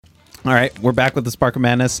All right, we're back with the Spark of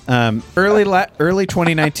Madness. Early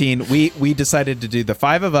 2019, we decided to do the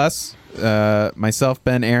five of us, myself,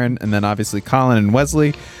 Ben, Aaron, and then obviously Colin and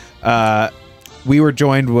Wesley. We were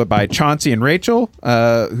joined by Chauncey and Rachel,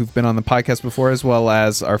 who've been on the podcast before, as well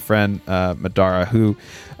as our friend Madara, who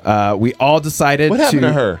we all decided What happened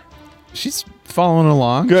to her? She's following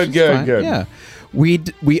along. Good. Yeah, we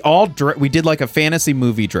did like a fantasy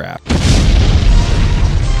movie draft.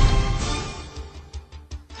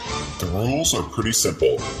 The rules are pretty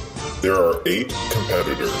simple. There are 8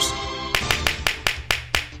 competitors.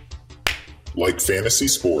 Like fantasy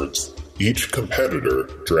sports, each competitor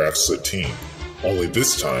drafts a team. Only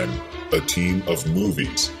this time, a team of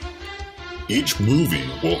movies. Each movie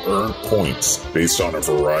will earn points based on a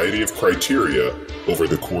variety of criteria over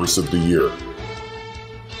the course of the year.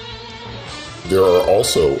 There are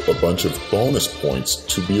also a bunch of bonus points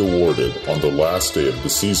to be awarded on the last day of the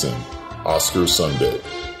season, Oscar Sunday,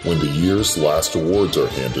 when the year's last awards are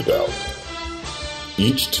handed out.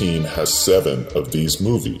 Each team has 7 of these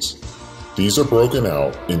movies. These are broken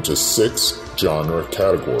out into 6 genre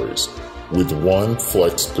categories, with 1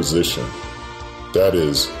 flex position. That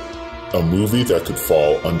is, a movie that could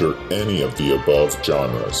fall under any of the above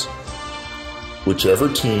genres.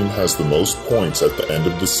 Whichever team has the most points at the end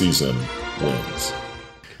of the season wins.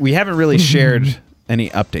 We haven't really shared any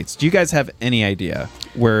updates. Do you guys have any idea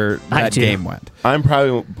where that game went? I'm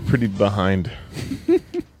probably pretty behind.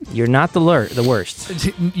 You're not the worst.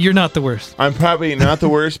 You're not the worst. I'm probably not the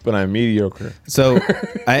worst, but I'm mediocre. So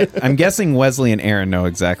I'm guessing Wesley and Aaron know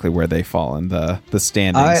exactly where they fall in the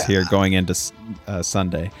standings here going into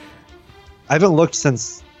Sunday. I haven't looked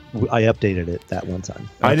since I updated it that one time.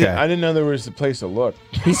 I didn't know there was a place to look.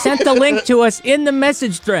 He sent the link to us in the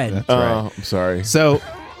message thread. That's right. I'm sorry. So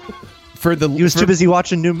He was too busy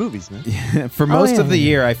watching new movies, man. For most of the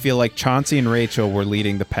year, I feel like Chauncey and Rachel were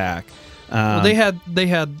leading the pack. Well, they had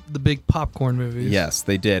the big popcorn movies. Yes,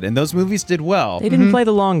 they did. And those movies did well. They didn't play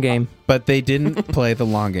the long game. But they didn't play the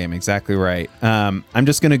long game. Exactly right. I'm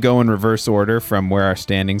just going to go in reverse order from where our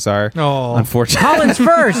standings are. Oh. Unfortunately. Colin's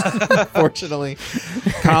first. Unfortunately.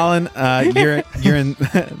 Colin, you're in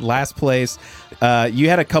last place. You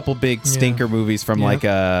had a couple big stinker movies from like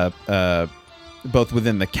both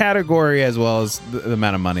within the category as well as the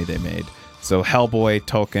amount of money they made. So Hellboy,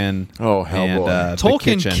 Tolkien. Oh, Hellboy. And,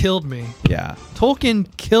 Tolkien killed me. Yeah. Tolkien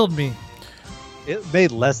killed me. It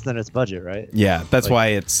made less than its budget, right? Yeah, that's why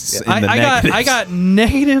it's in the negatives. I got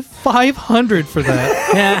negative 500 for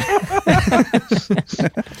that.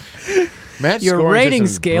 Matt's Your scoring rating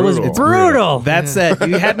system scale is brutal. That said,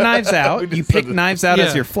 you had Knives Out. You picked Knives Out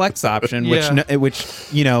as your flex option, which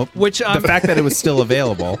the fact that it was still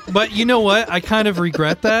available. But you know what? I kind of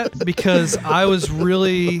regret that because I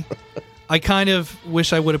kind of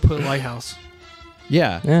wish I would have put Lighthouse.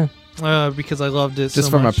 Yeah. Because I loved it just so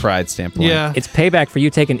from much. a pride standpoint. Yeah. It's payback for you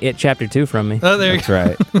taking It Chapter 2 from me. Oh, there you go.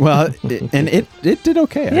 That's right. Well, it did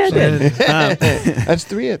okay, actually. Yeah, it did. That's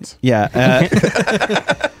 3 hits. Yeah.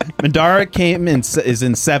 Madara is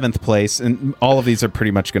in 7th place, and all of these are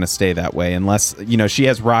pretty much going to stay that way unless, she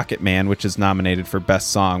has Rocket Man, which is nominated for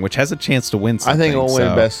Best Song, which has a chance to win something. I think it'll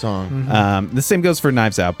win Best Song. Mm-hmm. The same goes for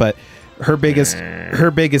Knives Out, but her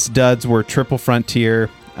biggest duds were Triple Frontier,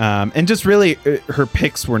 and just really her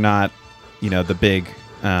picks were not, the big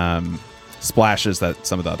splashes that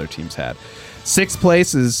some of the other teams had. 6th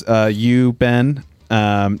place is you, Ben.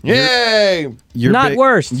 Yay! Not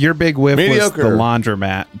worst. Your big whiff Mediocre. was the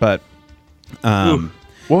Laundromat, but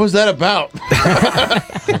what was that about?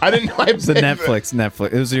 I didn't know. It was the Netflix.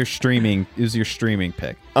 It was your streaming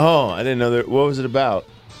pick. Oh, I didn't know that. What was it about?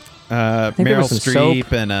 Meryl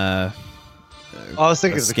Streep and I was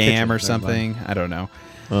thinking a of the scam kitchen, or something. I don't know.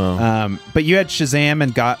 Oh. But you had Shazam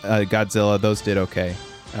and Godzilla. Those did okay.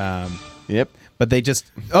 Yep. But they just...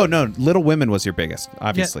 Oh, no. Little Women was your biggest,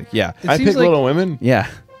 obviously. Yeah. I picked Little Women? Yeah.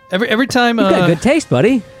 Every time... You got good taste,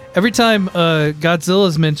 buddy. Every time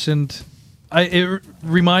Godzilla's mentioned, it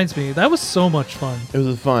reminds me. That was so much fun. It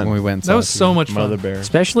was fun. When we went. That was so much Mother fun. Bear.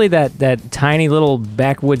 Especially that tiny little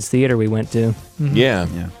backwoods theater we went to. Mm-hmm.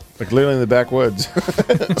 Yeah. Like literally in the backwoods.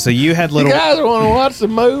 So you had Little... You guys want to watch the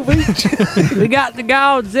movie? We got the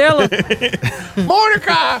Godzilla.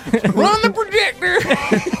 Mordecai, run the projector.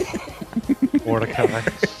 Mordecai.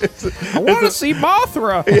 I want to see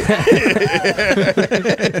Mothra.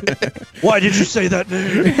 Why did you say that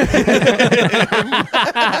name?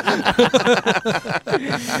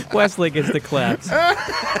 Wesley gets the claps.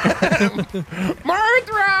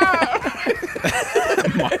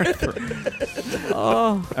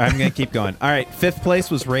 Oh, I'm going to keep going. All right. 5th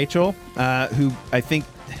place was Rachel, who I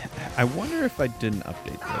I wonder if I didn't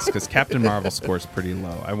update this because Captain Marvel scores pretty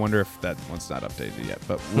low. I wonder if that one's not updated yet,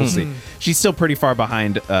 but we'll see. She's still pretty far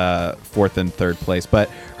behind fourth and third place, but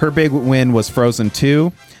her big win was Frozen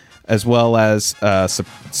 2, as well as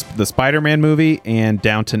the Spider-Man movie and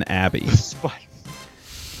Downton Abbey.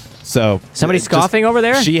 So Somebody scoffing over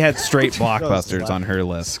there? She had straight blockbusters on her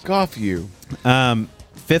list. Scoff you.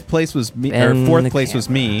 Fifth place was me, Bend or fourth the place was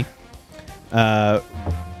me.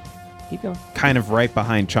 Keep going. Kind of right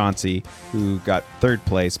behind Chauncey, who got third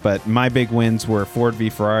place. But my big wins were Ford v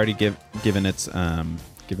Ferrari, given its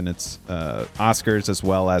Oscars, as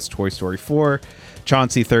well as Toy Story 4.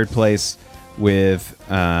 Chauncey third place with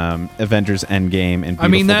Avengers Endgame and Beautiful I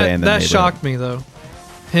mean, Day in the that Neighborhood. shocked me though.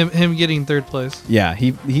 Him getting third place. Yeah,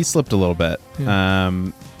 he slipped a little bit. The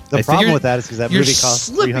I problem think- with that is because that you're movie cost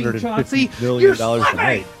slipping, Chauncey. $350 million You're to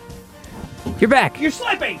make. You're back.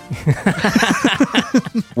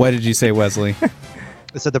 What did you say, Wesley?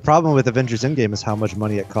 I said the problem with Avengers Endgame is how much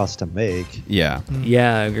money it costs to make Yeah.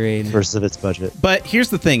 Yeah, agreed. versus its budget. But here's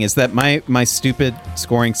the thing: is that my stupid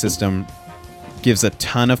scoring system gives a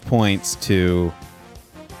ton of points to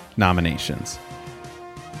nominations.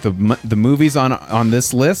 The movies on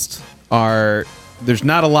this list are there's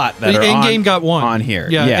not a lot that are Endgame got one on here.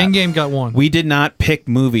 Yeah, Endgame got one. We did not pick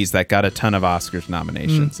movies that got a ton of Oscars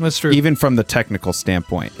nominations. That's true. Even from the technical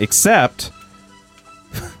standpoint, except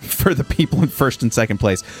for the people in first and second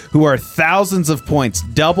place, who are thousands of points,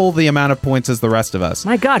 double the amount of points as the rest of us.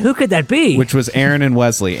 My God, who could that be? Which was Aaron and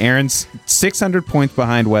Wesley. Aaron's 600 points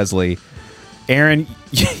behind Wesley. Aaron,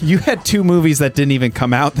 you had two movies that didn't even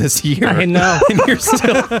come out this year. I know. And you're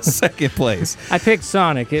still second place. I picked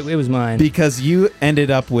Sonic. It was mine. Because you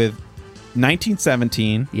ended up with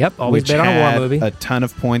 1917. Yep, always which bet on a war had movie. a ton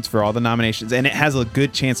of points for all the nominations. And it has a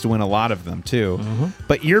good chance to win a lot of them, too. Mm-hmm.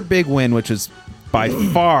 But your big win, which is by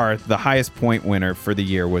far the highest point winner for the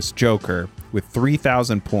year, was Joker with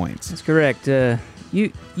 3,000 points. That's correct.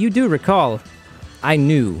 You do recall, I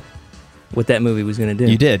knew what that movie was going to do.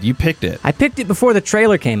 You did. You picked it. I picked it before the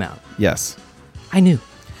trailer came out. Yes. I knew.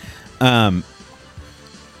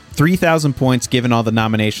 3,000 points given all the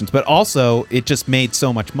nominations, but also it just made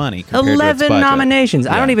so much money. compared to its 11 budget. nominations.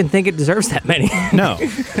 I Yeah. don't even think it deserves that many. No.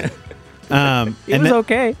 It was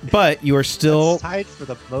okay. But you are still. It's tied for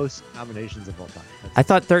the most nominations of all time. I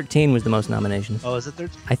thought 13 was the most nominations. Oh, is it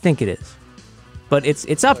 13? I think it is. But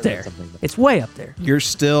it's up there. something that- It's way up there. You're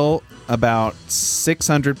still about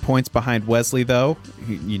 600 points behind Wesley, though.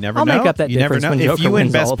 You never I'll know. make up that you never difference know. when If Joker you win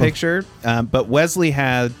wins all Best of them. Picture, but Wesley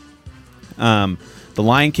had The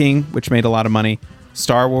Lion King, which made a lot of money.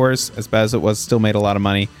 Star Wars, as bad as it was, still made a lot of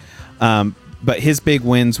money. But his big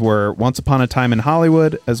wins were Once Upon a Time in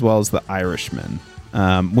Hollywood, as well as The Irishman,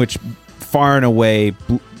 which far and away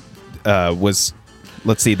was.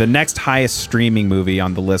 Let's see. The next highest streaming movie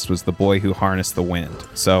on the list was The Boy Who Harnessed the Wind.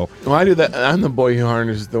 So Well, I do that. I'm the boy who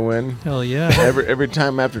harnesses the wind. Hell yeah. Every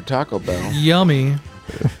time after Taco Bell. Yummy.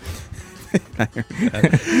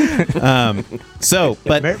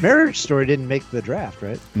 but Marriage Story didn't make the draft,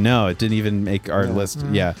 right? no, it didn't even make our list.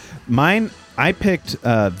 Yeah, mine. I picked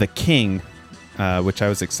The King, which I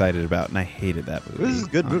was excited about, and I hated that movie. This is a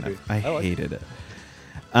good on movie. Netflix. I like hated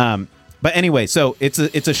it. But anyway, so it's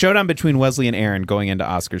a showdown between Wesley and Aaron going into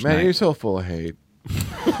Oscars Man, night. you're so full of hate.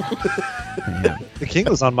 Yeah. The King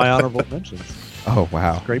was on my honorable mentions. Oh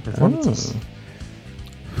wow, Great performances.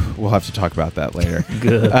 we'll have to talk about that later.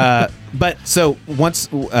 Good. But so once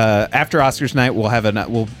after Oscars night,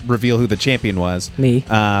 we'll reveal who the champion was. Me.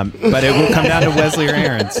 But it will come down to Wesley or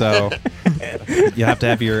Aaron. So you have to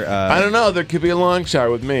have your. I don't know. There could be a long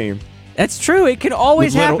shot with me. That's true. It can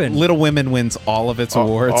always Little, happen. Little Women wins all of its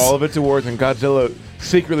awards. All of its awards, and Godzilla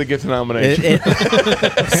secretly gets a nomination.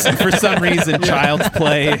 For some reason, Child's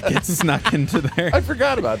Play gets snuck into there. I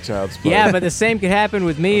forgot about Child's Play. Yeah, but the same could happen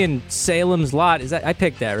with me and Salem's Lot. I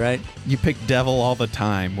picked that, right? You picked Devil All the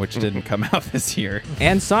Time, which didn't come out this year.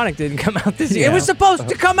 And Sonic didn't come out this year. Yeah. It was supposed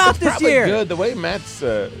to come out this Probably year. good. The way Matt's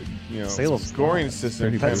Salem's scoring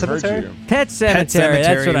system Pet can hurt Sematary? you. Pet Cemetery.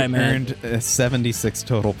 That's what I meant. Earned 76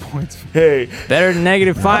 total points. Hey, Better than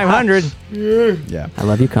negative 500. Yeah. I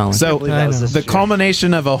love you, Colin. So believe that was know. this the year.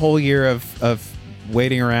 culmination of a whole year of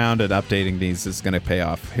waiting around and updating these is going to pay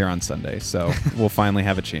off here on Sunday. So we'll finally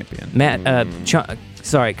have a champion. Matt,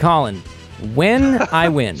 sorry, Colin. When I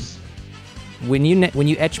win, when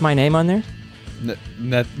you etch my name on there,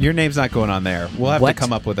 Your name's not going on there. We'll have What? to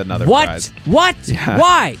come up with another what? prize. What? Yeah.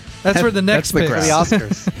 Why? That's for the next That's the pick. crowd. For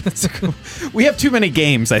the Oscars. We have too many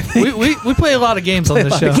games, I think. We play a lot of games on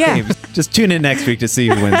this show. Yeah. Games. Just tune in next week to see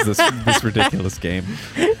who wins this ridiculous game.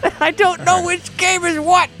 I don't know which game is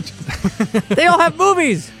what. They all have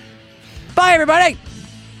movies. Bye, everybody.